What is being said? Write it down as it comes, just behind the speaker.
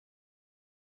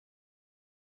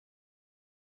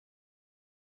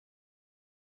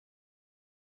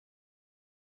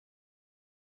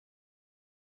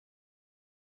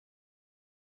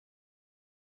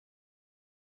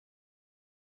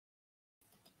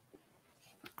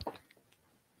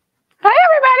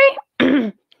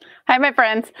Hi, my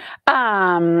friends.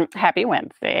 Happy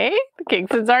Wednesday. The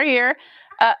Kingstons are here.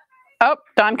 Oh,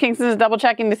 Don Kingston is double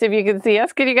checking to see if you can see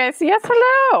us. Can you guys see us?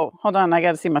 Hello. Hold on, I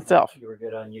got to see myself. You were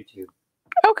good on YouTube.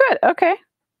 Oh, good. Okay.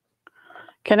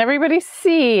 Can everybody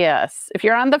see us? If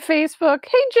you're on the Facebook,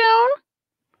 hey, Joan.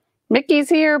 Mickey's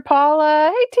here.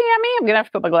 Paula. Hey, Tammy. I'm going to have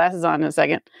to put my glasses on in a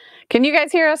second. Can you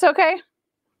guys hear us okay?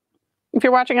 If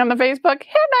you're watching on the Facebook,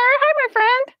 hey there. Hi, my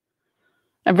friend.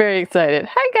 I'm very excited.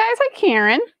 Hi, guys. Hi,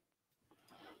 Karen.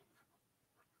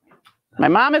 My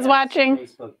mom is watching.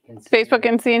 Facebook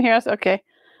can see and hear us. Okay.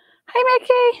 Hi,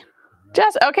 Mickey.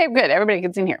 Jess. Okay, good. Everybody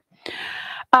can see and hear.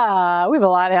 We have a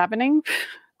lot happening.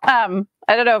 I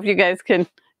don't know if you guys can.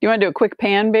 You want to do a quick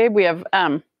pan, babe? We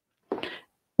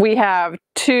have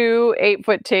 2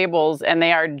 8-foot tables, and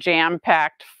they are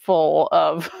jam-packed full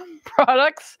of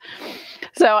products.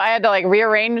 So I had to like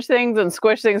rearrange things and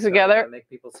squish things together. Make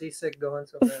people seasick going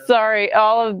so bad. Sorry,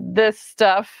 all of this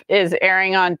stuff is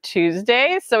airing on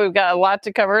Tuesday, so we've got a lot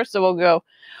to cover. So we'll go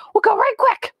right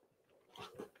quick.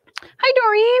 Hi,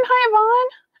 Doreen. Hi, Yvonne.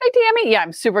 Hi, Tammy. Yeah,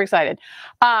 I'm super excited.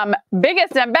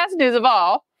 Biggest and best news of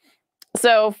all.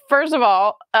 So first of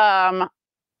all, our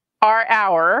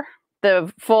hour,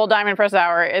 the full Diamond Press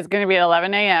hour, is going to be at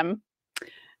 11 a.m.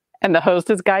 and the host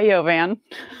is Guy Yovan.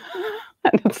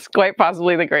 And it's quite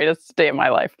possibly the greatest day of my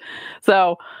life.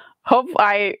 So I'm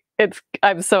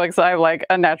so excited. I'm like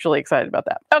unnaturally excited about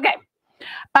that. Okay.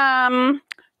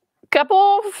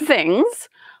 Couple things.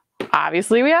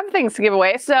 Obviously, we have things to give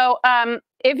away. So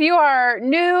if you are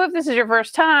new, if this is your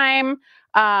first time,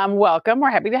 welcome. We're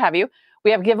happy to have you.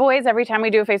 We have giveaways every time we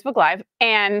do a Facebook Live,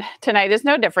 and tonight is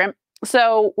no different.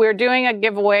 So we're doing a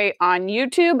giveaway on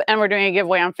YouTube, and we're doing a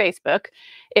giveaway on Facebook.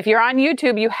 If you're on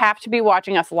YouTube, you have to be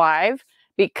watching us live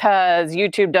because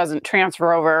YouTube doesn't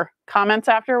transfer over comments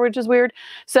after, which is weird.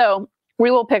 So we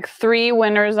will pick 3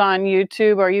 winners on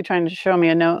YouTube. Are you trying to show me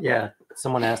a note? Yeah.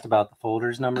 Someone asked about the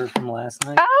folders number from last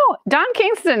night. Oh, Don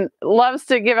Kingston loves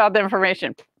to give out the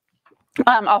information.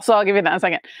 Also, I'll give you that in a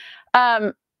second.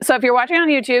 So if you're watching on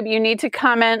YouTube, you need to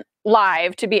comment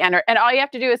live to be entered. And all you have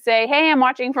to do is say, hey, I'm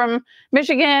watching from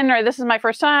Michigan, or this is my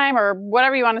first time, or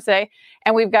whatever you want to say.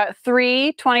 And we've got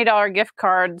 3 $20 gift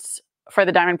cards for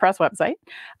the Diamond Press website.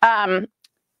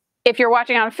 If you're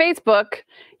watching on Facebook,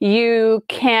 you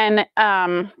can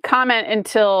comment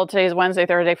until today's Wednesday,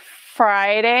 Thursday,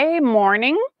 Friday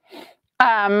morning.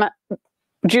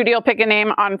 Judy will pick a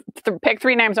name pick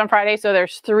 3 names on Friday. So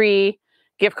there's 3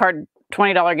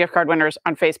 $20 gift card winners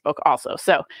on Facebook also.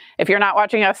 So if you're not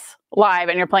watching us live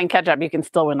and you're playing catch up, you can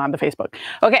still win on the Facebook.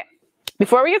 Okay.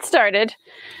 Before we get started,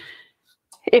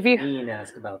 Janine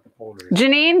asked about the folders.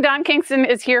 Janine, Don Kingston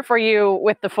is here for you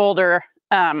with the folder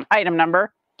item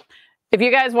number. If you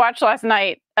guys watched last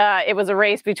night, it was a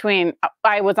race between,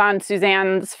 I was on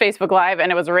Suzanne's Facebook Live,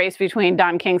 and it was a race between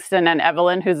Don Kingston and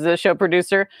Evelyn, who's the show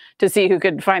producer, to see who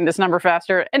could find this number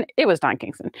faster. And it was Don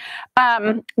Kingston.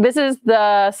 This is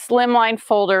the Slimline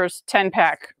Folders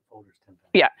 10-pack.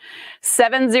 Yeah.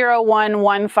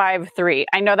 701153.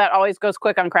 I know that always goes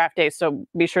quick on craft days, so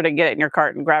be sure to get it in your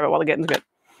cart and grab it while the getting's good.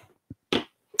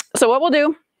 So what we'll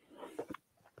do,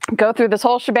 go through this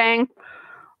whole shebang.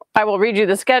 I will read you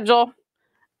the schedule.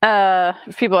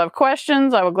 If people have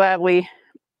questions, I will gladly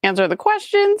answer the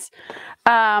questions.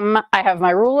 I have my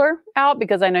ruler out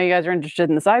because I know you guys are interested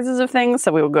in the sizes of things,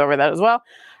 so we will go over that as well.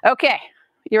 Okay.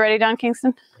 You ready, Don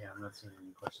Kingston? Yeah, I'm not seeing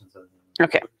any questions.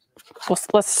 Okay. Well,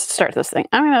 let's start this thing.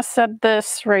 I'm going to set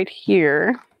this right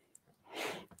here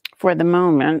for the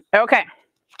moment. Okay.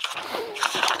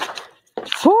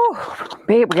 Whew,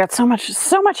 babe, we got so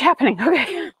much happening.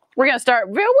 Okay. We're going to start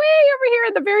way over here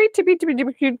at the very tippy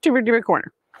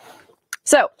corner.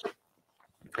 So,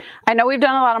 I know we've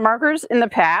done a lot of markers in the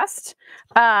past.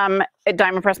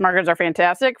 Diamond Press markers are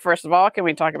fantastic. First of all, can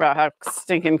we talk about how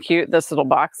stinking cute this little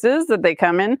box is that they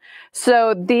come in?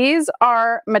 So, these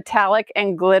are metallic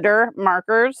and glitter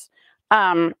markers.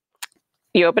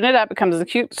 You open it up, it comes in a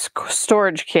cute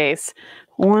storage case.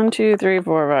 1, 2, 3,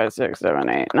 4, 5, 6, 7,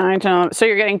 8, 9, 10, 11. So,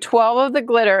 you're getting 12 of the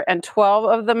glitter and 12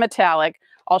 of the metallic.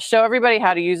 I'll show everybody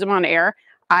how to use them on air.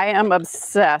 I am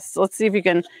obsessed. Let's see if you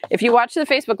can, if you watched the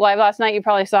Facebook Live last night, you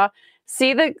probably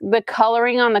see the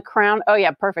coloring on the crown. Oh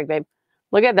yeah, perfect, babe.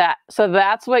 Look at that. So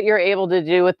that's what you're able to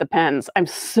do with the pens. I'm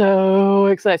so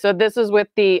excited. So this is with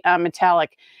the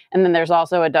metallic, and then there's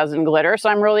also a dozen glitter. So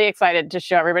I'm really excited to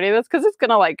show everybody this because it's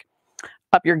going to like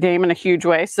up your game in a huge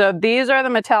way. So these are the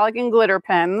metallic and glitter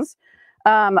pens.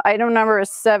 Item number is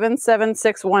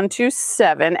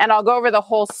 776127, and I'll go over the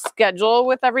whole schedule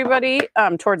with everybody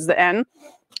towards the end.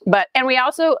 And we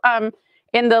also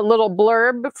in the little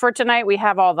blurb for tonight, we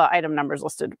have all the item numbers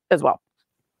listed as well.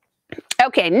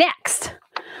 Okay, next.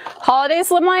 Holiday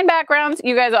Slimline backgrounds.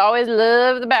 You guys always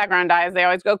love the background dies. They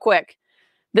always go quick.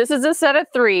 This is a set of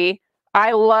 3.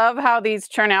 I love how these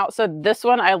turn out. So this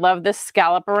one, I love this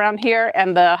scallop around here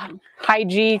and the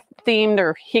Hygie themed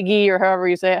or Higgy or however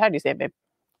you say it. How do you say it, babe?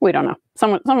 We don't know.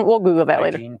 Someone we'll Google that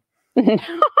later.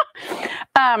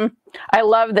 I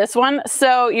love this one.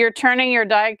 So you're turning your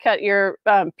die cut, your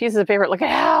pieces of paper. Look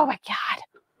at, oh my God,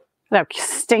 how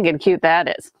stinking cute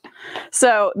that is.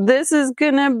 So this is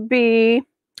gonna be,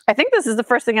 I think this is the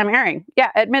first thing I'm airing. Yeah,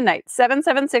 at midnight,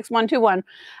 776-121.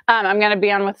 I'm gonna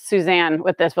be on with Suzanne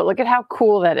with this, but look at how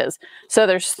cool that is. So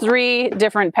there's 3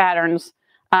 different patterns,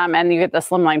 and you get the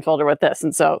Slimline folder with this.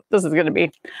 And so this is gonna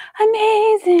be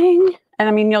amazing. And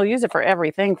I mean, you'll use it for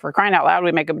everything. For crying out loud,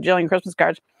 we make a bajillion Christmas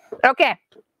cards. Okay,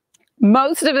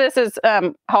 most of this is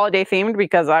holiday themed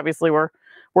because obviously we're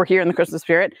here in the Christmas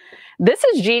spirit. This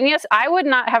is genius. I would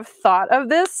not have thought of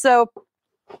this. So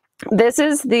this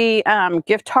is the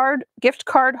gift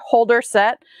card holder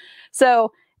set.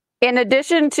 So in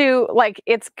addition to, like,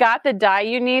 it's got the die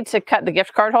you need to cut the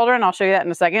gift card holder, and I'll show you that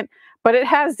in a second. But it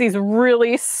has these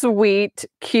really sweet,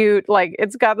 cute, like,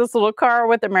 it's got this little car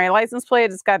with a Merry license plate.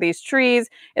 It's got these trees.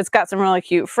 It's got some really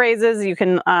cute phrases. You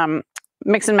can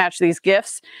mix and match these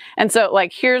gifts. And so,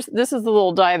 like, this is the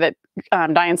little die that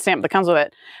die and stamp that comes with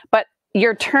it. But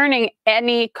you're turning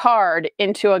any card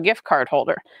into a gift card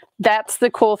holder. That's the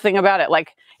cool thing about it.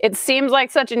 Like, it seems like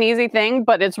such an easy thing,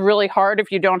 but it's really hard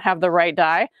if you don't have the right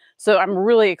die. So I'm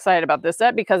really excited about this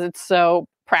set because it's so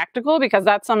practical, because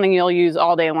that's something you'll use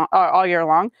all day long, all year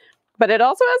long. But it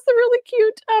also has the really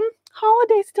cute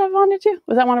holiday stuff on it too.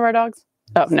 Was that one of our dogs?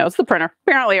 Oh no, it's the printer.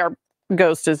 Apparently our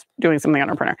ghost is doing something on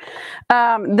our printer.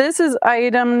 This is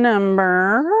item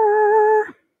number,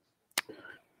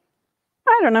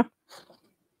 I don't know.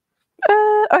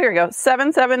 Oh, here we go.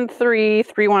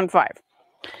 773315.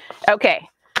 Okay,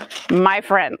 my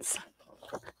friends,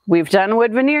 we've done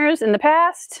wood veneers in the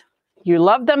past. You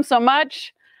love them so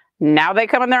much. Now they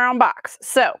come in their own box.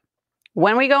 So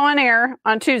when we go on air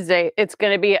on Tuesday, it's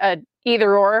going to be a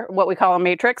either or, what we call a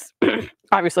matrix.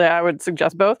 Obviously, I would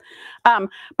suggest both.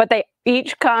 But they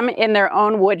each come in their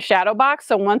own wood shadow box.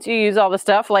 So once you use all the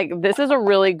stuff, like, this is a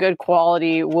really good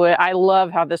quality wood. I love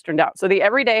how this turned out. So the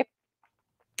everyday,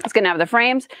 it's going to have the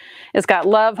frames. It's got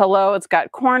love, hello. It's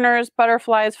got corners,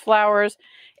 butterflies, flowers,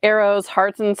 arrows,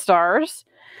 hearts, and stars.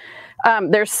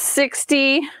 There's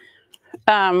 60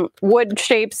 wood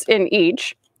shapes in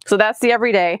each. So that's the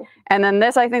everyday. And then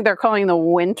this, I think they're calling the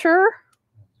winter.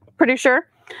 Pretty sure.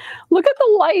 Look at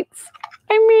the lights.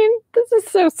 I mean, this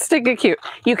is so stinking cute.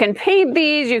 You can paint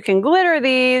these, you can glitter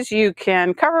these, you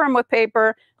can cover them with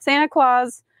paper. Santa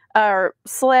Claus, or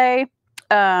sleigh,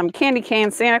 candy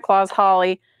cane, Santa Claus,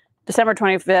 holly, December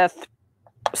 25th,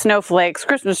 snowflakes,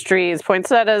 Christmas trees,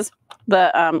 poinsettias,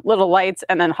 the little lights,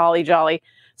 and then holly jolly.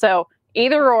 So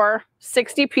either or,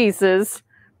 60 pieces.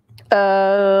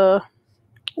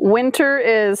 Winter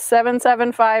is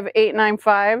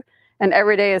 775895, and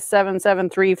everyday is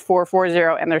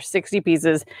 773440, and there's 60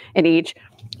 pieces in each.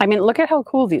 I mean, look at how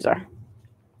cool these are.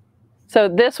 So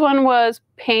this one was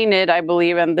painted, I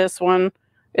believe, and this one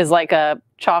is like a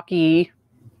chalky.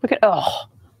 Look at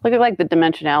like the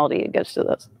dimensionality it gets to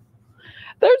this.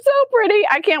 They're so pretty.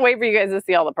 I can't wait for you guys to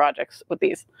see all the projects with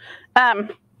these. How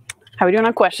are we doing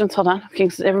on questions? Hold on. Don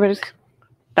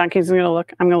King's gonna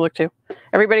look. I'm gonna look too.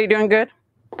 Everybody doing good?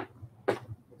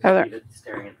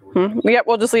 Staring at the Yep,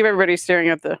 we'll just leave everybody staring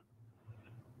at the.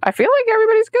 I feel like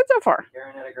everybody's good so far.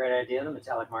 Karen had a great idea. The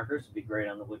metallic markers would be great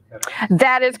on the woodcutter.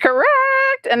 That is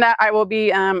correct, and that I will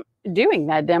be doing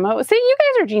that demo. See, you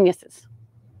guys are geniuses.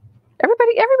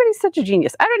 Everybody's such a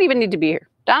genius. I don't even need to be here.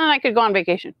 Don and I could go on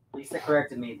vacation. Lisa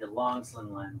corrected me. The long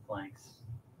Slimline planks.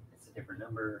 It's a different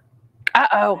number.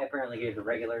 Uh-oh. I apparently gave the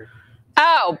regular.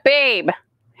 Oh, babe.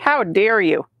 How dare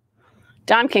you?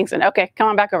 Don Kingston. Okay, come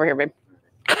on back over here, babe.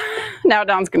 Now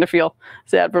Don's going to feel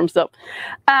sad for himself.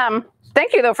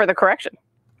 Thank you, though, for the correction.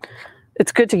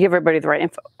 It's good to give everybody the right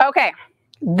info. Okay,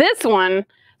 this one.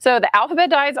 So the alphabet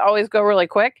dies always go really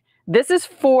quick. This is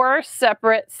 4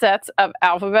 separate sets of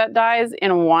alphabet dies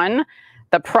in one.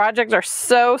 The projects are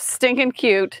so stinking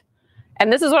cute.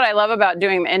 And this is what I love about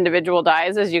doing the individual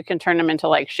dies, is you can turn them into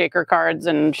like shaker cards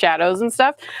and shadows and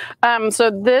stuff.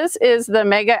 So this is the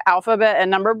Mega Alphabet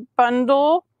and Number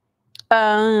Bundle.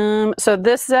 So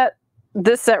this set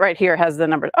right here has the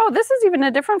numbers. Oh, this is even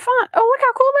a different font. Oh, look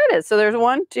how cool that is. So there's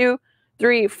 1, 2,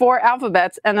 3, 4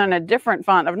 alphabets and then a different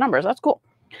font of numbers. That's cool.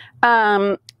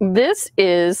 This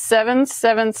is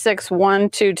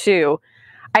 776122.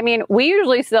 I mean, we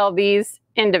usually sell these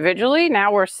individually.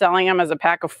 Now we're selling them as a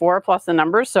pack of 4 plus the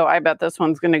numbers. So I bet this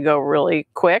one's going to go really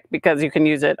quick because you can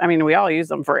use it. I mean, we all use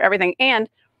them for everything. And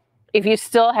if you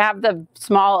still have the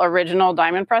small original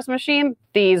diamond press machine,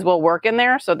 these will work in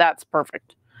there. So that's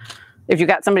perfect. If you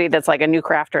got somebody that's like a new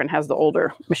crafter and has the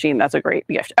older machine, that's a great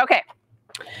gift. Okay.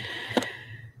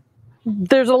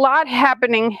 There's a lot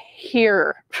happening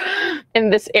here in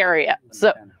this area.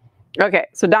 So, okay.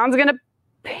 So Don's going to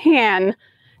pan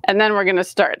and then we're going to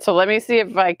start. So let me see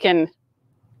if I can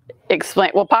explain.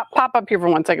 Well, pop up here for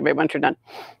 1 second, babe, once you're done.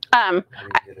 Oh,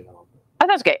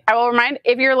 that's okay. I will remind,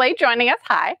 if you're late joining us,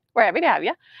 hi, we're happy to have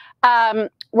you.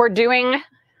 We're doing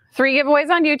 3 giveaways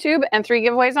on YouTube and 3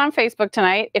 giveaways on Facebook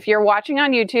tonight. If you're watching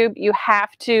on YouTube, you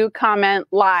have to comment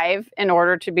live in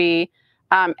order to be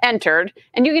entered.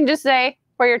 And you can just say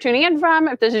where you're tuning in from,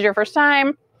 if this is your first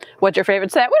time, what's your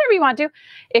favorite set, whatever you want to.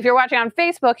 If you're watching on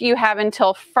Facebook, you have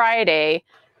until Friday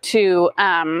to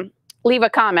leave a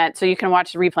comment so you can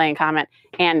watch the replay and comment.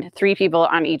 And 3 people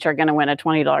on each are going to win a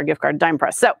 $20 gift card Dime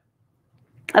Press. So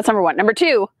that's number 1. Number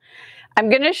 2, I'm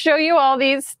going to show you all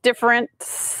these different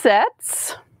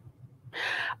sets.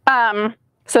 So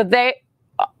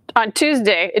on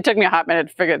Tuesday, it took me a hot minute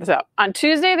to figure this out. On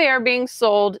Tuesday, they are being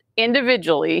sold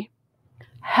individually.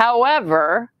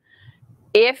 However,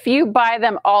 if you buy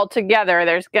them all together,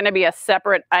 there's going to be a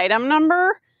separate item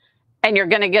number and you're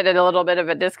going to get a little bit of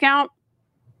a discount.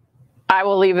 I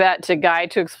will leave that to Guy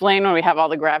to explain when we have all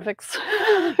the graphics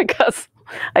because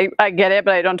I get it,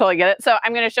 but I don't totally get it. So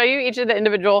I'm going to show you each of the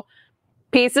individual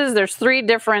pieces. There's 3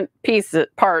 different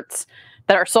parts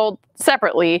that are sold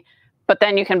separately, but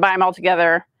then you can buy them all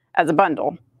together as a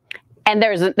bundle. And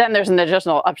there's an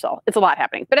additional upsell. It's a lot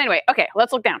happening. But anyway, okay,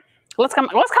 let's look down. Let's come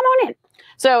on in.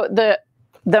 So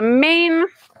the main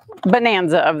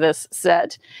bonanza of this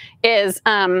set is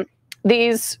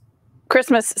these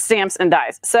Christmas stamps and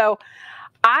dies. So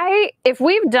if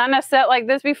we've done a set like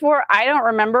this before, I don't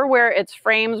remember where it's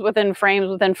frames within frames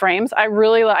within frames.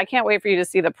 I can't wait for you to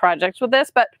see the projects with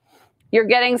this, but you're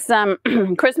getting some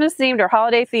Christmas themed or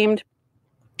holiday themed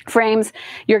frames.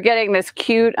 You're getting this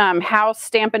cute house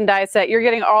stamp and die set. You're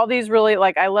getting all these really,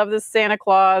 like, I love this Santa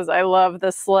Claus. I love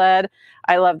the sled.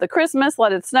 I love the Christmas,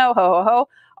 let it snow, ho, ho, ho.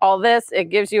 All this, it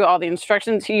gives you all the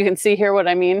instructions. You can see here what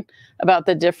I mean about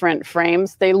the different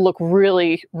frames. They look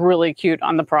really, really cute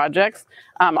on the projects.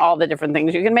 All the different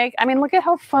things you can make. I mean, look at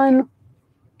how fun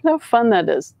that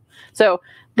is. So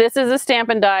this is a stamp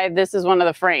and die. This is one of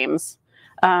the frames.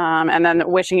 And then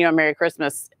wishing you a Merry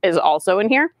Christmas is also in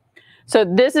here. So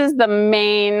this is the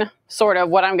main sort of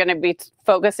what I'm going to be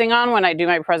focusing on when I do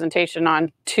my presentation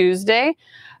on Tuesday.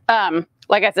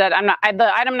 Like I said,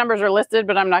 the item numbers are listed,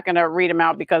 but I'm not going to read them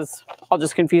out because I'll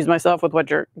just confuse myself with what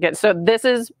you're getting. So this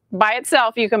is by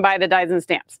itself. You can buy the dies and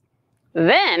stamps.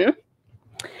 Then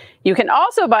you can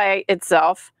also by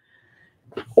itself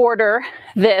order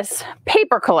this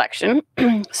paper collection.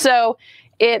 So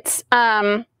it's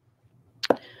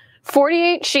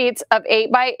 48 sheets of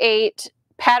 8x8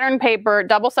 pattern paper,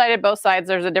 double-sided both sides.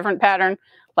 There's a different pattern.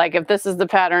 Like if this is the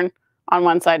pattern on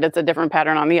one side, it's a different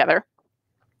pattern on the other.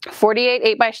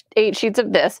 48 8x8 sheets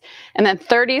of this, and then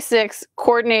 36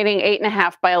 coordinating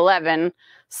 8.5 by 11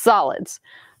 solids.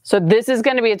 So this is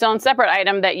going to be its own separate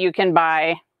item that you can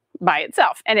buy by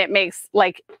itself. And it makes,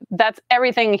 like, that's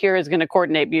everything here is going to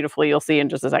coordinate beautifully. You'll see in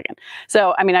just a second.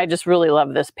 So, I mean, I just really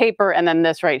love this paper. And then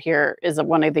this right here is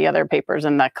one of the other papers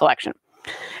in the collection.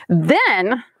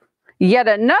 Then yet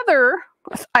another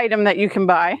item that you can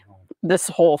buy, this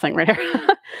whole thing right here,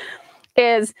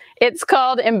 it's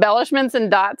called Embellishments and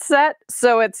Dots Set.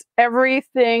 So it's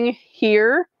everything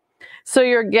here. So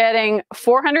you're getting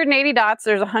 480 dots.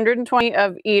 There's 120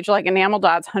 of each, like enamel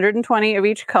dots, 120 of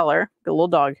each color. The little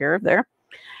dog here, there.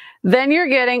 Then you're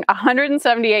getting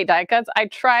 178 die cuts. I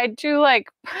tried to like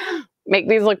make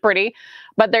these look pretty,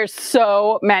 but there's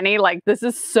so many. Like, this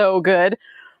is so good.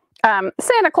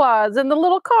 Santa Claus and the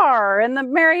little car and the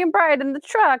Merry and Bride and the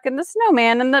truck and the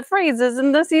snowman and the phrases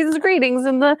and the season's greetings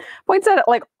and the poinsettia,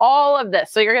 like all of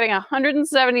this. So you're getting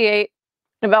 178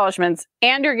 embellishments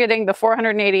and you're getting the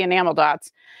 480 enamel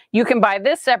dots. You can buy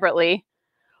this separately,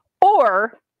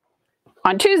 or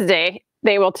on Tuesday,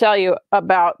 they will tell you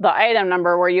about the item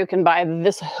number where you can buy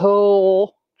this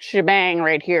whole shebang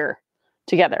right here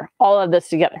together, all of this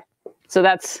together. So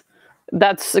that's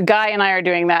Guy and I are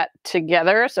doing that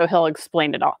together, so he'll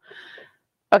explain it all.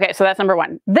 Okay, so that's number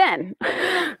 1. Then,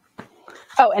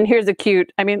 oh, and here's a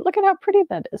cute, I mean, look at how pretty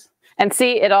that is. And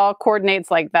see, it all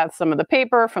coordinates, like that's some of the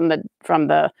paper from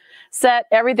the set.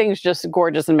 Everything's just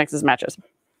gorgeous and mixes matches.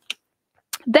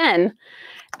 Then,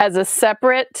 as a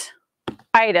separate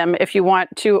item, if you want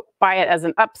to buy it as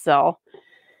an upsell,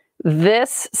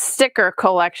 this sticker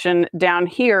collection down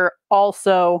here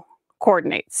also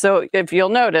coordinates. So if you'll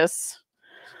notice,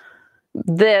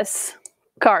 this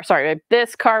car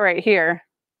right here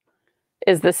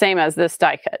is the same as this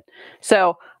die cut.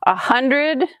 So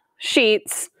 100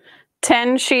 sheets,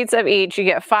 10 sheets of each. You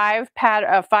get 5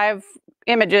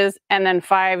 images and then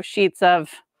 5 sheets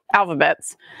of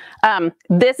alphabets.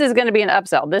 This is going to be an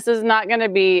upsell. This is not going to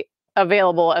be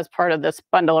available as part of this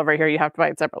bundle over here. You have to buy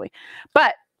it separately.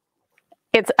 But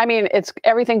it's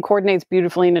everything coordinates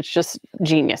beautifully and it's just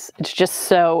genius. It's just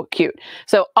so cute.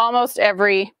 So almost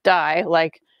every die,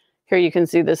 like here you can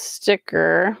see the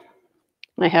sticker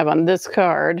I have on this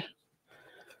card.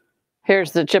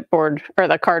 Here's the chipboard or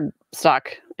the card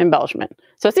stock embellishment.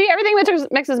 So see, everything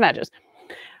mixes matches.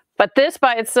 But this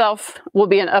by itself will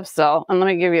be an upsell. And let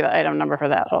me give you the item number for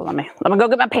that. Hold on, let me go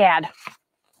get my pad.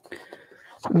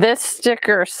 This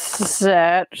sticker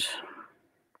set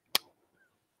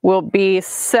will be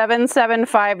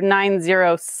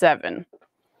 775907.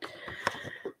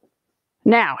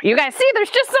 Now, you guys see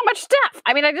there's just so much stuff.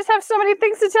 I mean, I just have so many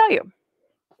things to tell you.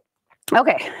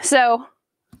 Okay, so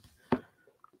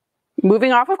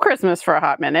moving off of Christmas for a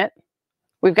hot minute,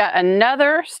 we've got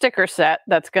another sticker set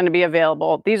that's going to be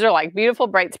available. These are like beautiful,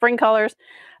 bright spring colors.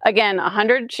 Again,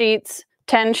 100 sheets,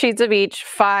 10 sheets of each,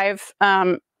 5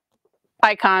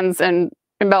 icons and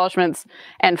embellishments,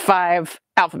 and 5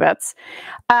 alphabets.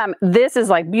 This is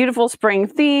like beautiful spring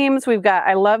themes. We've got,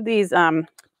 I love these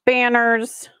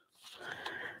banners,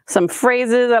 some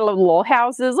phrases. I love the little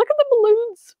houses. Look at the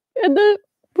balloons and the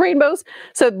rainbows.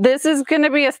 So this is going to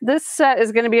be, this set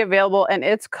is going to be available and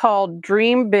it's called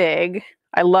Dream Big.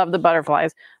 I love the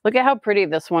butterflies. Look at how pretty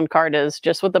this one card is,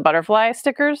 just with the butterfly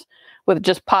stickers with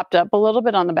just popped up a little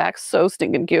bit on the back. So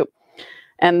stinking cute.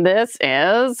 And this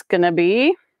is going to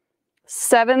be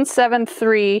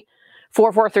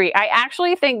 773443. I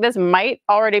actually think this might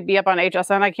already be up on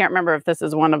HSN. I can't remember if this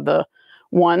is one of the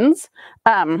ones.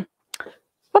 Well,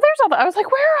 there's all the, I was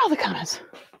like, where are all the comments?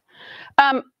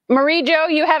 Marie Jo,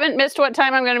 you haven't missed what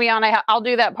time I'm going to be on. I'll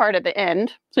do that part at the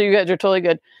end. So you guys are totally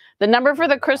good. The number for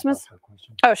the Christmas.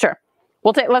 Oh, sure.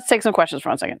 Let's take some questions for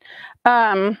 1 second.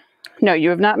 No, you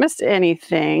have not missed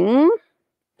anything.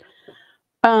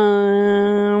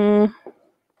 The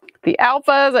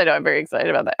alphas, I know I'm very excited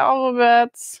about the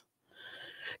alphabets.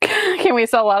 Can we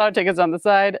sell lotto tickets on the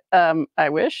side? I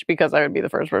wish, because I would be the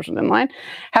first person in line.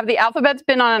 Have the alphabets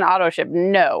been on an auto ship?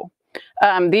 No.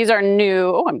 These are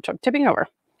new. Oh, I'm tipping over.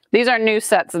 These are new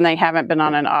sets and they haven't been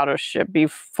on an auto ship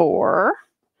before.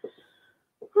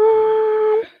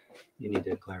 You need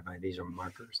to clarify, these are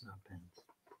markers, not pens.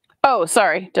 Oh,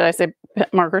 sorry. Did I say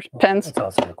markers? Pens? That's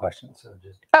also a question. So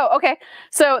just. Oh, okay.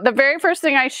 So the very first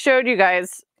thing I showed you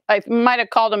guys, I might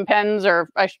have called them pens, or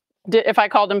if I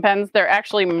called them pens, they're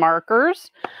actually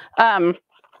markers.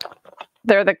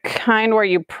 They're the kind where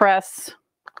you press,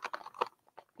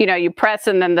 you press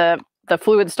and then the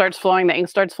fluid starts flowing, the ink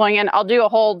starts flowing. And I'll do a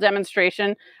whole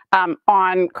demonstration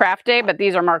on craft day, but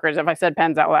these are markers. If I said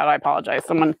pens out loud, I apologize.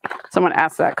 Someone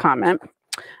asked that comment.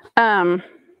 Oh,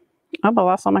 I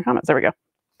lost all my comments. There we go.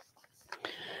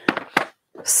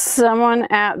 Someone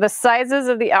at the sizes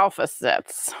of the alpha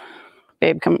sets.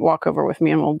 Babe, come walk over with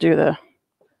me and we'll do the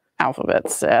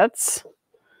alphabet sets.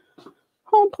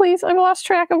 Oh, please. I've lost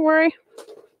track of where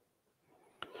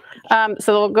so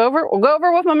we'll go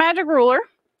over with my magic ruler.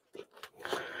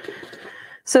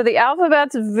 So the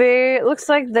alphabets it looks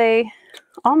like they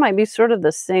all might be sort of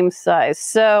the same size.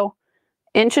 So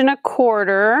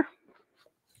 1.25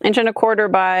 inches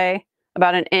by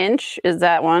about 1 inch is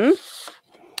that one.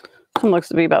 One looks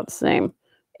to be about the same.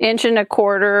 1.25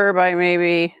 inches by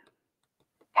maybe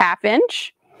 1/2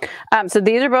 inch. So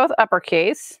these are both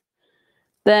uppercase.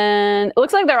 Then it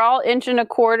looks like they're all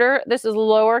 1.25 inches. This is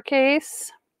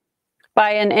lowercase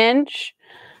by 1 inch.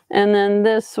 And then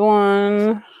this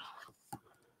one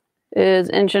is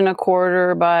 1.25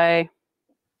 inches by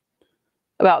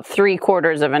about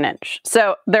 3/4 inch.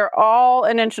 So they're all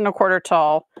 1.25 inches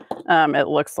tall, it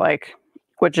looks like,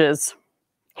 which is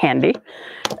handy.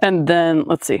 And then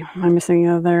let's see, am I missing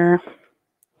other?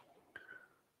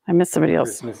 I missed somebody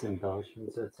else. Christmas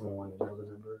embellishments, that's the one to know the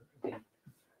number.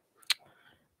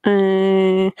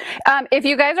 If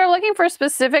you guys are looking for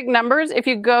specific numbers, if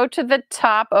you go to the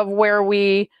top of where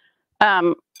we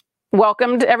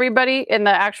welcomed everybody in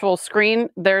the actual screen,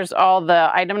 there's all the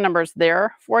item numbers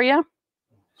there for you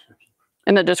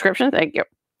in the description. Thank you.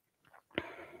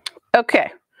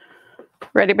 Okay.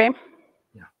 Ready, babe?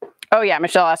 Yeah. Oh, yeah.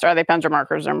 Michelle asked, are they pens or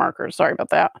markers? They're markers. Sorry about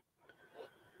that.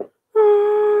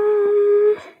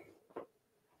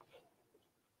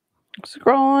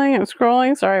 Scrolling and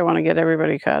scrolling. Sorry, I want to get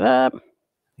everybody caught up.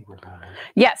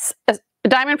 Yes.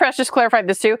 Diamond Press just clarified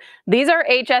this too. These are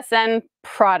HSN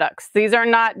products. These are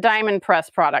not Diamond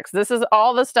Press products. This is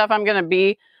all the stuff I'm going to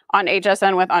be on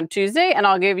HSN with on Tuesday, and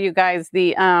I'll give you guys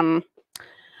the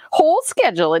whole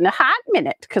schedule in a hot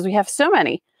minute because we have so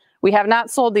many. We have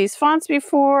not sold these fonts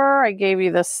before. I gave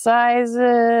you the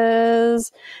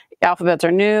sizes. Alphabets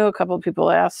are new. A couple of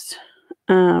people asked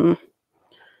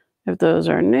if those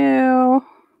are new.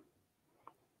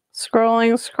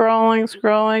 Scrolling, scrolling,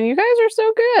 scrolling. You guys are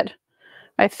so good.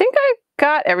 I think I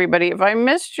got everybody. If I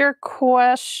missed your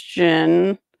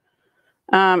question,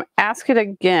 ask it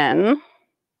again.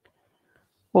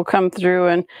 We'll come through.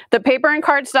 And the paper and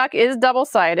cardstock is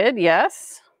double-sided,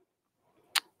 yes.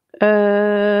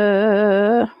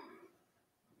 I'll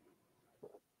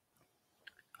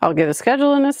get a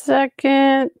schedule in a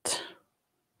second.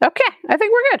 Okay, I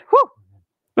think we're good. Whew.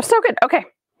 We're so good. Okay,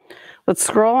 let's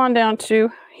scroll on down to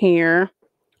here.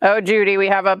 Oh, Judy, we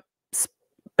have a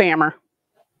spammer.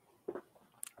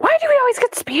 Why do we always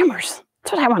get spammers?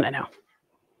 That's what I want to know.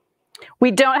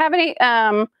 We don't have any,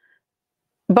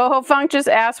 Boho Funk just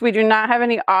asked, we do not have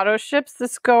any auto ships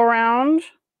this go around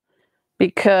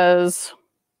because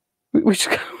we just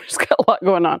got a lot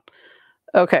going on.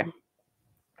 Okay.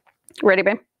 Ready,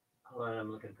 babe? Hold on,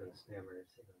 I'm looking for the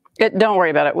spammers. Don't worry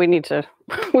about it. We need to,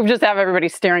 we just have everybody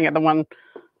staring at the one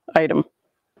item.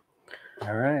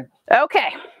 All right.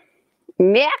 Okay.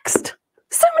 Next.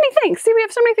 So many things. See, we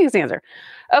have so many things to answer.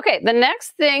 Okay, the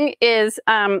next thing is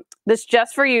this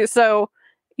just for you. So,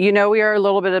 you know, we are a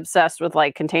little bit obsessed with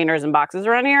like containers and boxes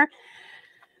around here.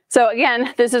 So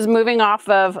again, this is moving off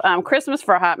of Christmas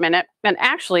for a hot minute. And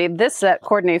actually, this set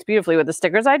coordinates beautifully with the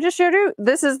stickers I just showed you.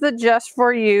 This is the Just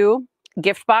For You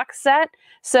gift box set.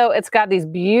 So it's got these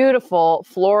beautiful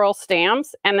floral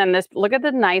stamps. And then this, look at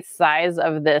the nice size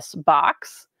of this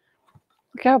box.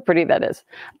 Look how pretty that is.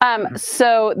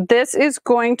 So this is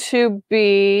going to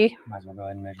be... Might as well go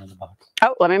ahead and measure the box.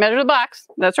 Oh, let me measure the box.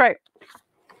 That's right.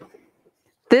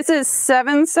 This is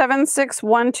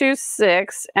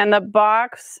 776,126, and the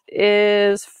box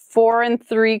is 4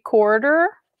 3/4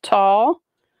 tall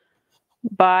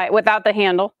by, without the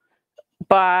handle,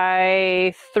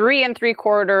 by 3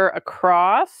 3/4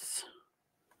 across,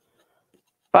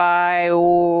 by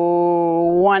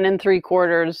 1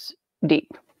 3/4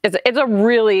 deep. It's a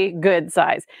really good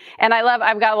size. And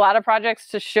I've got a lot of projects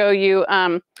to show you,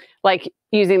 like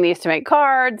using these to make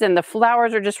cards, and the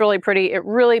flowers are just really pretty. It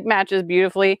really matches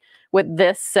beautifully with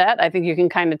this set. I think you can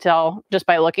kind of tell just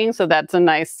by looking. So that's a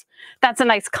nice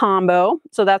combo.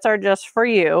 So that's our Just For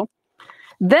You.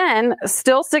 Then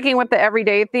still sticking with the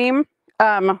everyday theme,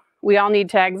 we all need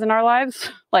tags in our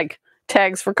lives, like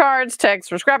tags for cards, tags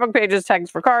for scrapbook pages, tags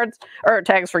for cards, or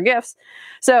tags for gifts.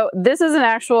 So this is an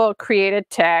actual created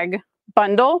tag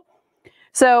bundle.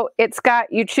 So it's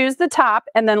got, you choose the top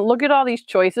and then look at all these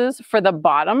choices for the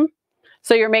bottom.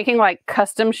 So you're making like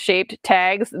custom shaped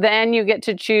tags. Then you get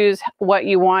to choose what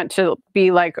you want to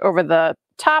be like over the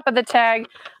top of the tag.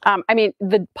 I mean,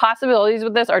 the possibilities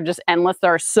with this are just endless.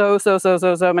 There are so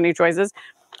many choices.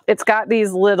 It's got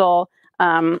these little,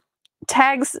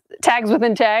 tags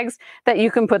within tags that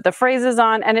you can put the phrases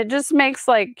on, and it just makes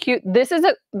like cute. This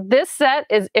set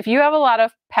is, if you have a lot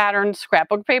of patterned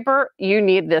scrapbook paper, you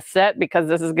need this set because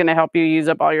this is going to help you use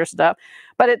up all your stuff.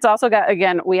 But it's also got,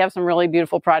 again, we have some really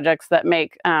beautiful projects that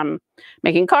make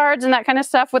making cards and that kind of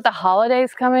stuff with the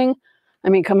holidays coming. I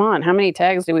mean, come on, how many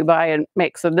tags do we buy and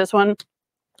make? So this one,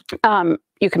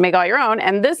 you can make all your own,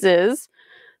 and this is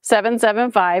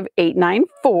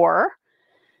 775,894.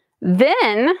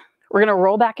 Then we're going to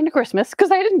roll back into Christmas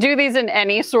because I didn't do these in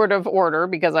any sort of order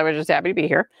because I was just happy to be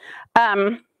here.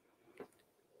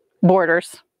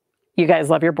 Borders. You guys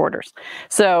love your borders.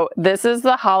 So this is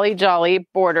the Holly Jolly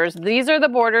borders. These are the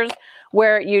borders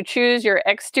where you choose your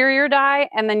exterior die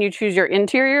and then you choose your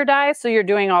interior die. So you're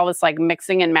doing all this like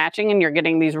mixing and matching and you're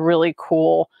getting these really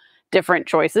cool different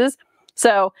choices.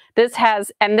 So this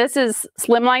has, and this is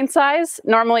slimline size.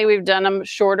 Normally we've done them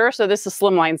shorter. So this is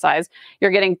slimline size.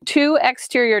 You're getting 2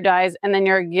 exterior dies and then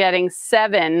you're getting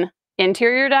 7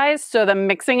 interior dies. So the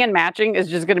mixing and matching is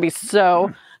just going to be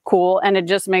so cool. And it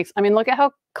just makes, I mean, look at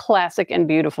how classic and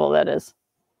beautiful that is.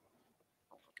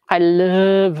 I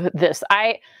love this.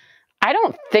 I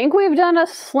don't think we've done a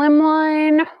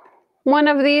slimline one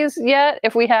of these yet.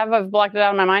 If we have, I've blocked it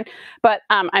out of my mind, but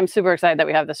I'm super excited that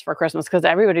we have this for Christmas because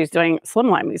everybody's doing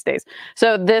slimline these days.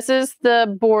 So this is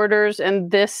the borders and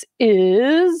this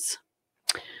is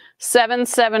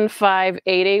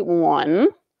 775,881.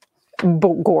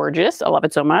 Gorgeous. I love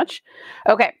it so much.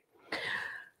 Okay.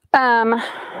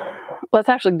 Let's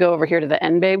actually go over here to the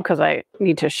end, babe, because I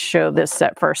need to show this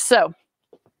set first. So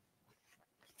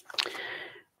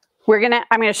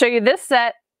I'm gonna show you this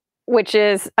set, which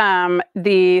is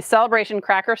the Celebration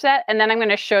Cracker set, and then I'm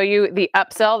gonna show you the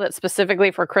upsell that's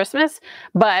specifically for Christmas.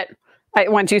 But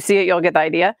once you see it, you'll get the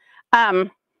idea.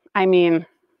 I mean,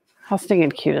 how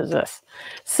stinking cute is this?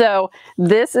 So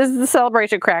this is the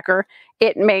Celebration Cracker.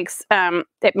 It makes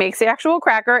the actual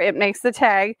cracker, it makes the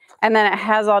tag, and then it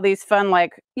has all these fun,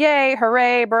 like, yay,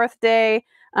 hooray, birthday,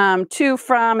 to,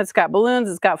 from, it's got balloons,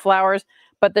 it's got flowers,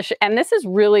 but and this is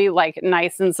really like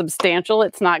nice and substantial.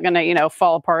 It's not gonna, you know,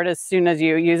 fall apart as soon as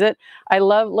you use it.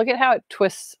 Look at how it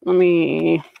twists.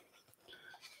 I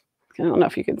don't know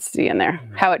if you can see in there,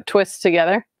 how it twists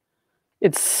together.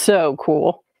 It's so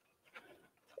cool.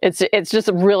 It's just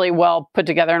really well put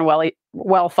together and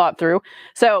well thought through.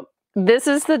 So this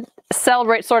is the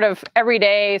sort of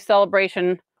everyday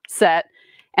celebration set.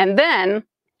 And then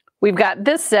we've got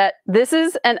this set. This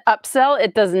is an upsell.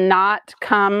 It does not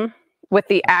come with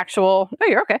the actual, oh,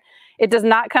 you're okay. It does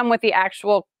not come with the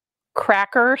actual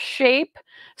cracker shape.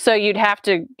 So you'd have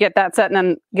to get that set and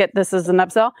then get this as an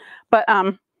upsell. But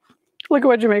look at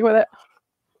what you make with it.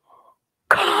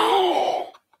 Oh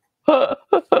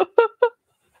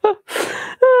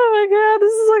my God,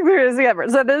 this is like the greatest thing ever.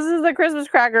 So this is the Christmas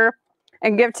cracker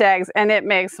and gift tags, and it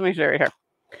makes, let me show you right here.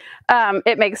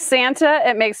 It makes Santa,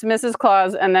 it makes Mrs.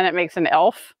 Claus, and then it makes an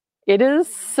elf. It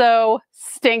is so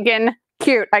stinking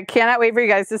cute. I cannot wait for you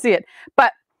guys to see it.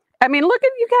 But I mean, look at,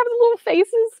 you have the little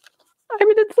faces. I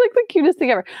mean, it's like the cutest thing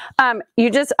ever. I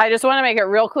just want to make it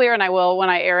real clear, and I will when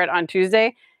I air it on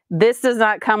Tuesday. This does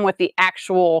not come with the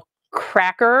actual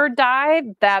cracker die.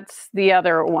 That's the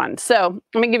other one. So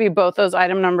let me give you both those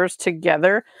item numbers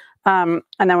together. And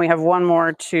then we have one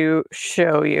more to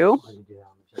show you.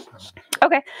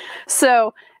 Okay.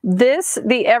 So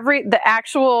the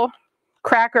actual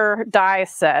cracker die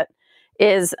set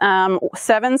is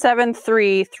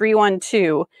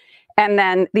 773312. And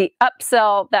then the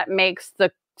upsell that makes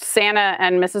the Santa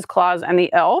and Mrs. Claus and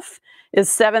the elf is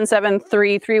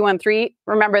 773313.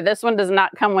 Remember, this one does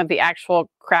not come with the actual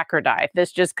cracker die.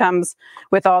 This just comes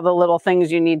with all the little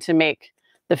things you need to make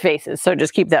the faces. So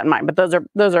just keep that in mind. But those are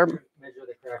measure the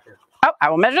cracker. Oh, I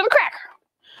will measure the cracker.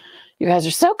 You guys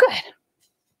are so good.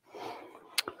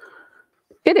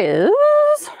 It is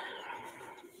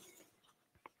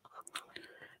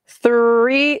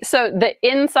 3. So the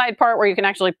inside part where you can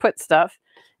actually put stuff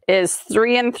is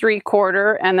 3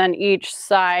 3/4, and then each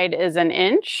side is 1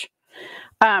 inch.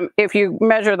 If you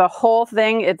measure the whole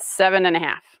thing, it's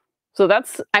 7.5. So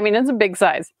that's, I mean, it's a big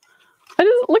size. I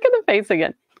just look at the face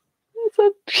again.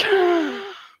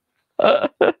 I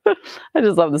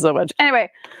just love this so much.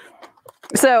 Anyway,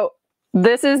 so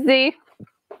this is the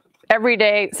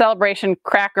everyday celebration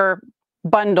cracker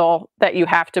bundle that you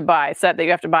have to buy, set that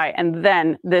you have to buy, and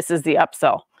then this is the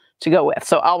upsell to go with.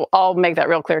 So I'll make that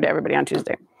real clear to everybody on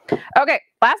Tuesday. Okay,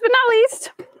 last but not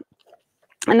least,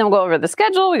 and then we'll go over the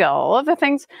schedule. We got all of the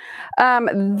things.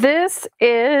 This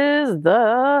is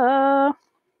the,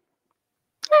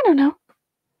 I don't know.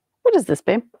 What is this,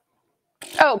 babe?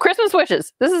 Oh, Christmas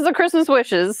wishes. This is the Christmas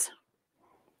wishes,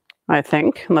 I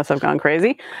think, unless I've gone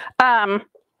crazy.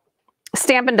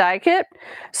 Stamp and die kit.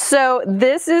 So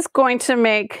this is going to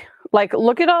make, like,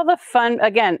 look at all the fun.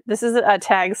 Again, this is a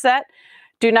tag set.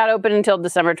 Do not open until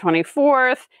December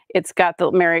 24th. It's got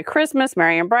the Merry Christmas,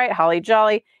 Merry and Bright, Holly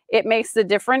Jolly. It makes the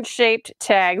different shaped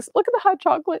tags. Look at the hot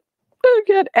chocolate. Oh,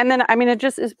 good. And then, I mean, it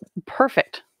just is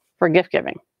perfect for gift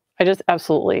giving. I just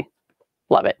absolutely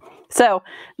love it. So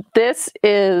this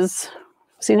is,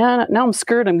 see, now I'm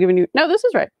screwed. I'm giving you, no, this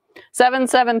is right.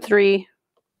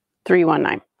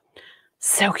 773319.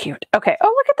 So cute. Okay.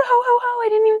 Oh, look at the ho ho ho. I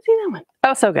didn't even see that one.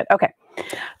 Oh, so good. Okay.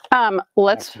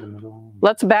 Let's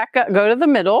back up, go to the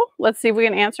middle. Let's see if we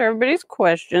can answer everybody's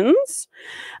questions.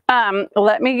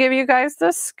 Let me give you guys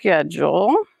the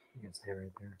schedule. You can stay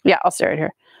right there. Yeah, I'll stay right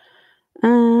here.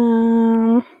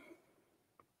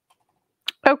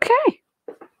 Okay.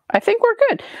 I think we're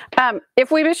good.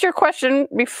 If we missed your question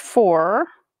before,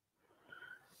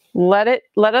 let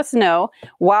us know.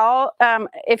 While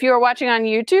if you are watching on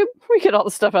YouTube, we get all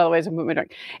the stuff out of the way. So put my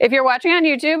drink. If you're watching on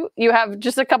YouTube, you have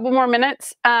just a couple more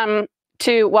minutes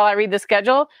while I read the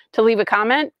schedule to leave a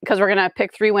comment, because we're gonna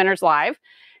pick 3 winners live.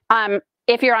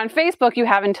 If you're on Facebook, you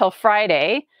have until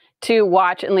Friday to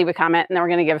watch and leave a comment, and then we're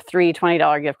gonna give 3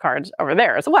 $20 gift cards over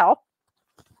there as well.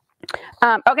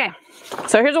 Okay,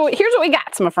 so here's what we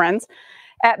got, my friends.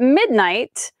 At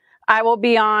midnight, I will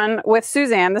be on with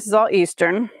Suzanne. This is all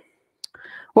Eastern.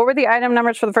 What were the item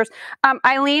numbers for the first?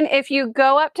 Eileen, if you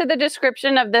go up to the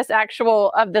description of this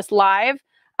live,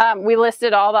 we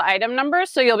listed all the item numbers,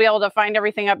 so you'll be able to find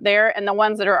everything up there. And the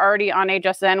ones that are already on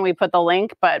HSN, we put the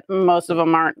link, but most of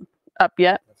them aren't up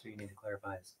yet. So you need to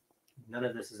clarify. None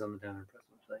of this is on the Diamond Press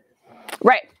website.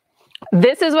 Right.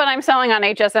 This is what I'm selling on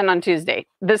HSN on Tuesday.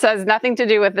 This has nothing to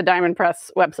do with the Diamond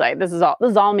Press website. This is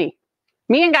all me.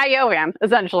 Me and Guy Yovan,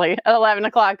 essentially, at 11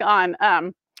 o'clock on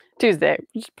Tuesday.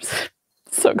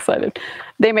 So excited.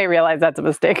 They may realize that's a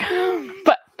mistake.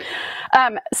 But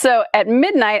so at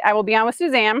midnight, I will be on with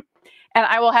Suzanne, and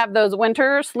I will have those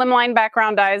winter slimline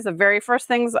background dyes, the very first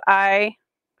things I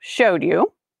showed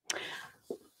you.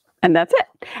 And that's it.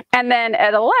 And then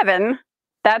at 11,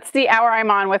 that's the hour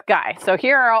I'm on with Guy. So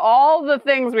here are all the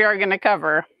things we are going to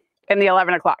cover in the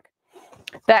 11 o'clock.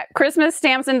 That Christmas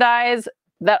stamps and dies,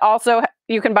 that also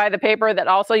you can buy the paper, that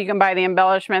also you can buy the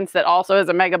embellishments, that also is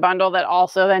a mega bundle, that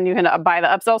also then you can buy the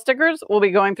upsell stickers. We'll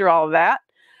be going through all of that.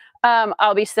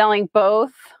 I'll be selling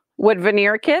both wood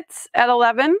veneer kits at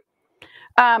 11.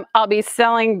 I'll be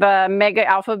selling the mega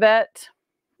alphabet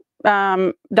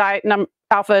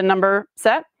alpha number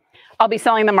set. I'll be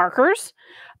selling the markers.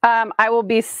 I will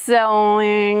be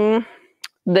selling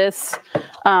this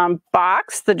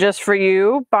box, the Just For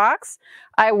You box.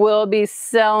 I will be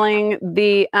selling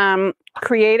the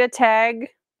create a tag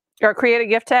or create a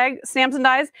gift tag stamps and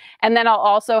dies. And then I'll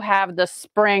also have the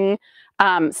spring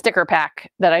sticker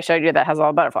pack that I showed you that has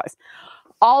all the butterflies.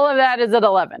 All of that is at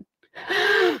 11.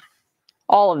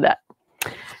 All of that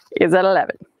is at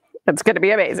 11. It's going to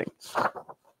be amazing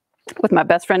with my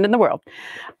best friend in the world.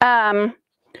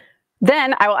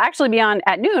 Then I will actually be on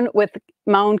at noon with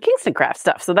my own Kingston Craft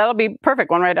stuff. So that'll be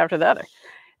perfect, one right after the other.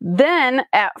 Then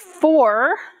at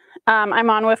 4, I'm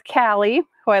on with Callie,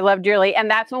 who I love dearly. And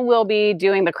that's when we'll be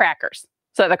doing the crackers.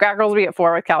 So the crackers will be at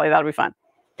 4 with Callie. That'll be fun.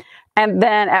 And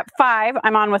then at 5,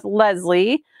 I'm on with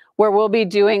Leslie, where we'll be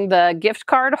doing the gift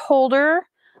card holder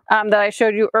that I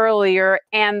showed you earlier,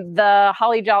 and the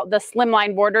the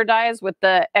slimline border dies with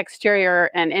the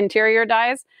exterior and interior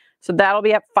dies. So that'll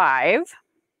be at 5.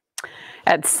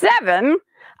 At 7,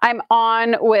 I'm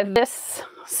on with this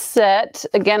set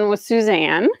again with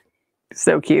Suzanne.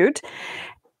 So cute.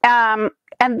 And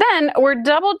then we're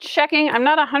double checking. I'm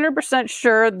not 100%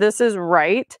 sure this is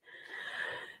right.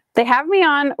 They have me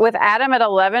on with Adam at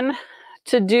 11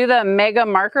 to do the mega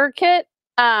marker kit,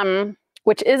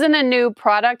 which isn't a new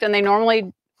product, and they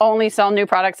normally only sell new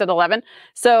products at 11.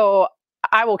 So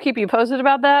I will keep you posted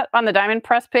about that on the Diamond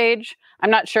Press page.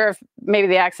 I'm not sure if maybe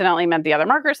they accidentally meant the other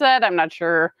marker set. I'm not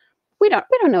sure. We don't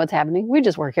know what's happening. We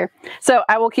just work here. So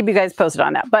I will keep you guys posted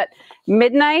on that. But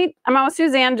midnight, I'm on with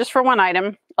Suzanne just for one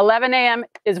item. 11 a.m.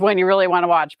 is when you really want to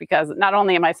watch, because not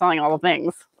only am I selling all the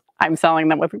things, I'm selling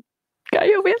them with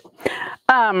Guyovia.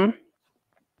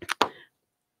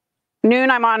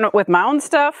 Noon, I'm on with my own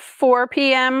stuff, 4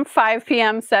 p.m., 5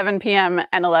 p.m., 7 p.m.,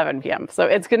 and 11 p.m. So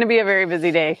it's going to be a very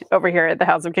busy day over here at the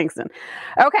House of Kingston.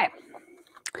 Okay.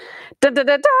 I've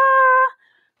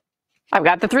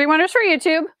got the 3 winners for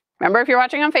YouTube. Remember, if you're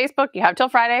watching on Facebook, you have till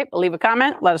Friday. Leave a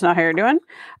comment. Let us know how you're doing.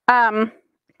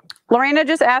 Lorena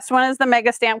just asked, when is the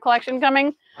mega stamp collection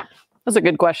coming? That's a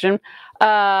good question.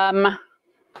 So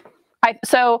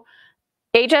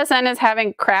HSN is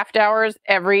having craft hours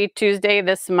every Tuesday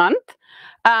this month.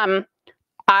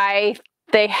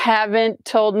 They haven't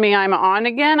told me I'm on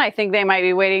again. I think they might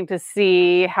be waiting to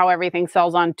see how everything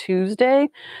sells on Tuesday.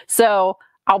 So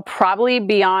I'll probably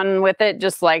be on with it,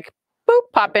 just like boop,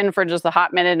 pop in for just a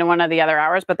hot minute in one of the other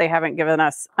hours, but they haven't given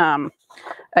us a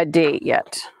date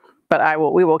yet. But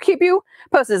we will keep you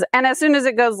posted. And as soon as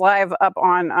it goes live up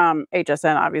on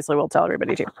HSN, obviously we'll tell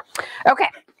everybody too. Okay.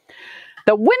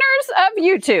 The winners of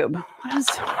YouTube. What is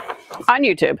on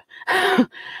YouTube?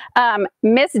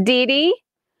 Miss Dee Dee,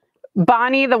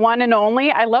 Bonnie, the one and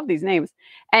only. I love these names.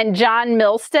 And John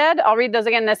Milstead. I'll read those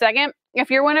again in a second. If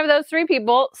you're one of those 3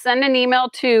 people, send an email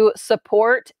to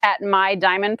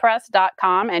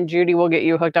support@mydiamondpress.com and Judy will get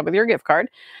you hooked up with your gift card.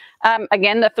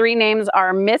 Again, the 3 names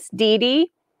are Miss Dee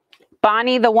Dee,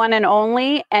 Bonnie, the one and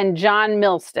only, and John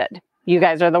Milstead. You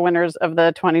guys are the winners of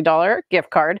the $20 gift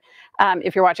card.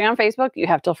 If you're watching on Facebook, you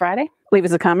have till Friday. Leave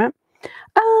us a comment.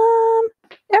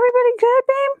 Everybody good,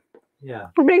 babe? Yeah.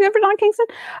 Everybody good for Don Kingston?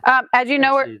 As you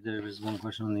know, there was one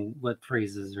question on what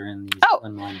phrases are in the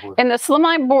slimline borders. In the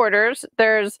slimline borders,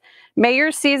 there's May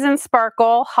Your Season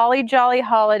Sparkle, Holly Jolly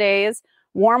Holidays,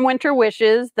 Warm Winter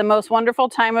Wishes, The Most Wonderful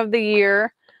Time of the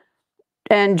Year,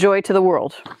 and Joy to the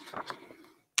World.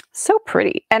 So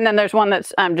pretty. And then there's one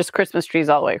that's just Christmas trees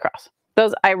all the way across.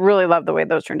 Those, I really love the way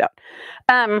those turned out.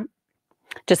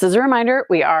 Just as a reminder,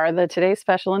 we are the Today's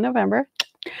Special in November.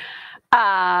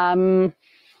 I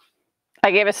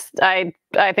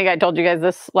think I told you guys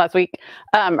this last week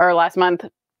or last month.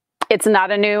 It's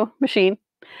not a new machine,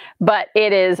 but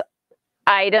it is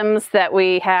items that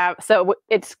we have. So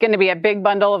it's going to be a big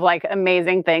bundle of like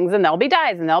amazing things, and there'll be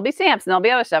dies and there'll be stamps and there'll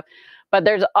be other stuff. But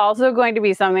there's also going to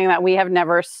be something that we have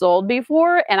never sold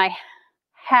before, and I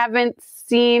haven't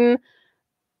seen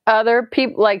other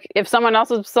people, like if someone else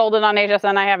has sold it on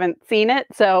HSN, I haven't seen it.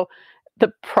 So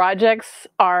the projects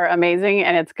are amazing,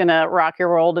 and it's going to rock your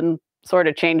world and sort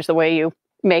of change the way you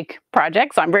make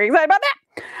projects. So I'm very excited about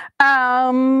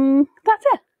that. That's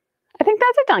it. I think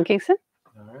that's it, Don Kingston.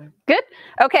 All right. Good.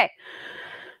 Okay.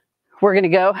 We're going to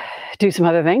go do some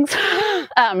other things.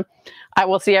 I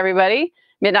will see everybody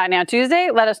midnight on Tuesday.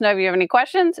 Let us know if you have any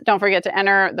questions. Don't forget to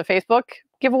enter the Facebook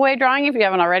giveaway drawing if you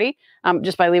haven't already,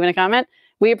 just by leaving a comment.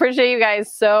 We appreciate you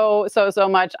guys so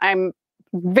much. I'm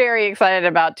very excited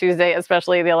about Tuesday,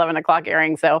 especially the 11 o'clock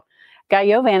airing. So Guy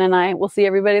Yovan and I will see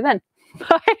everybody then.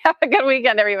 Bye. Have a good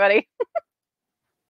weekend, everybody.